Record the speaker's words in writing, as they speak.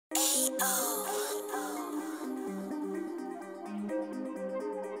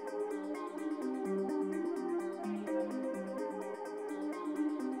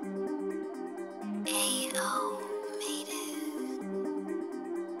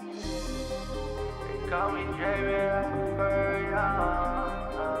Call me Jay, I prefer young.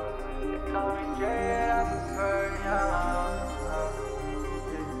 They call me Jay, I prefer young.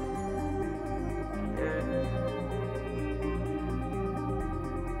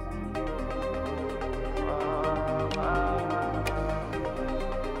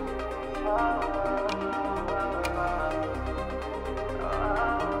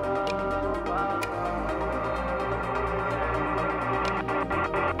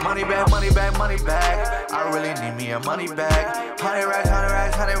 Money back, money back, money back. I really need me a money bag. 100 racks, 100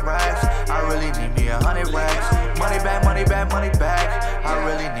 racks, 100 racks. I really need me 100 racks. Money back, money back, money back. I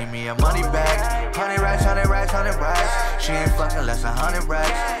really need me a money bag. 100 racks, 100 racks, 100 racks. She ain't fucking less than 100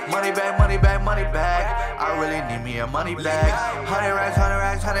 racks. Money back, money back, money back. I really need me a money bag. 100 racks, 100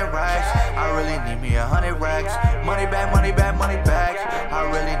 racks, 100 racks. I really need me 100 racks. Money back, money back, money back. I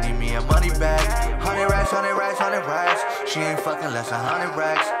really need me a money bag. 100 racks, 100 racks, 100 racks. She ain't fucking less than 100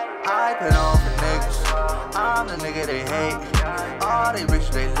 racks. I put on for niggas, I'm the nigga they hate. All they rich,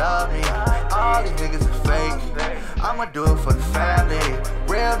 they love me. All these niggas are fake. I'ma do it for the family.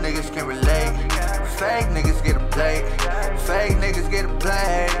 Real niggas can relate. Fake niggas get a plate. Fake niggas get a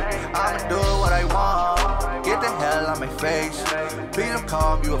plate. I'ma do it what I want. Get the hell out my face. Beat them,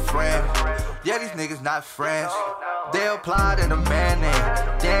 call you a friend. Yeah, these niggas not friends. They applied in a man,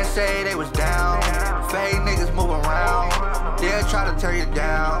 then say they was down. Fake niggas move around. They'll try to tear you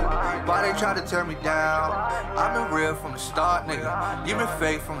down. Why they try to tear me down? I've been real from the start, nigga. You been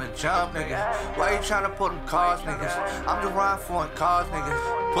fake from the jump, nigga. Why you trying to put them cars, niggas? I'm just riding for cars,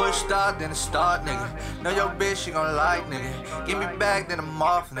 nigga. Push start, then it start, nigga. Know your bitch, she gon' like, nigga. Give me back, then I'm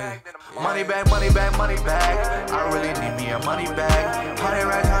off, nigga. Money back, money back, money back. I really need me a money bag. 100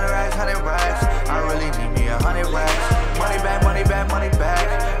 racks, 100 racks, 100 racks. I really need me 100 racks. Money back, money back, money back.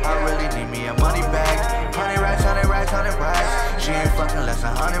 I really need me a money bag. 100 racks, 100 racks, 100 racks. She ain't fucking less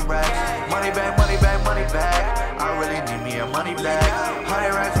than 100 racks. Money back, money back, money back. I really need me a money bag.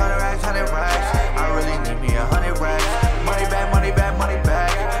 100 racks, 100 racks, 100 racks. I really need me 100 racks. Money back, money back, money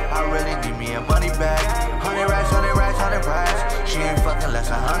back. I really need me a money bag. 100 racks, 100 racks, 100 racks. She ain't fucking less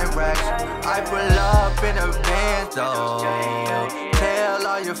than 100 racks. I pull up in a Benz though. Tell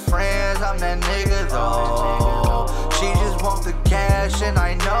all your friends I'm that nigga though. She just wants the cash and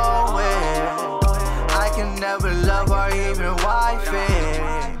I know it. I can never love her, even wife it.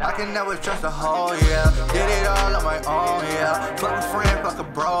 I can never trust a hoe, yeah. Did it all on my own, yeah. Fuck a friend, fuck a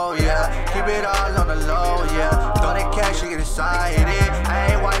bro, yeah. Keep it all on the low, yeah. Throw that cash, she get excited.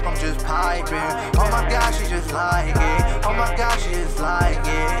 I ain't wife, I'm just piping. Oh my god, she just like it. Oh my god, she just like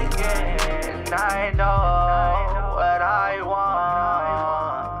it. And I know what I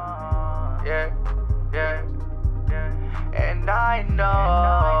want. Yeah, yeah, yeah. And I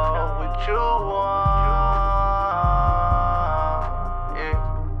know what you want.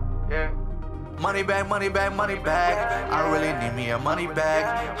 Money back, money back, money back. I really need me a money bag.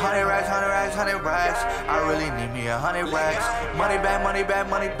 100 racks, 100 racks, 100 racks. I really need me 100 racks. Money back, money back,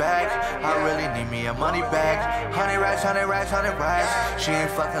 money back. I really need me a money bag. 100 racks, 100 racks, 100 racks. She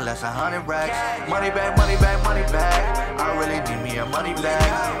ain't fucking less than 100 racks. Money back, money back, money back. I really need me a money bag.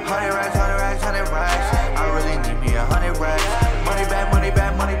 100 racks, 100 racks, 100 racks. I really need me 100 racks. Money back, money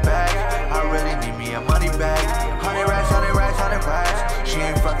back, money back. I really need me a money bag. 100 racks, 100 racks, 100 racks. She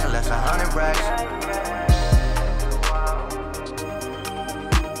ain't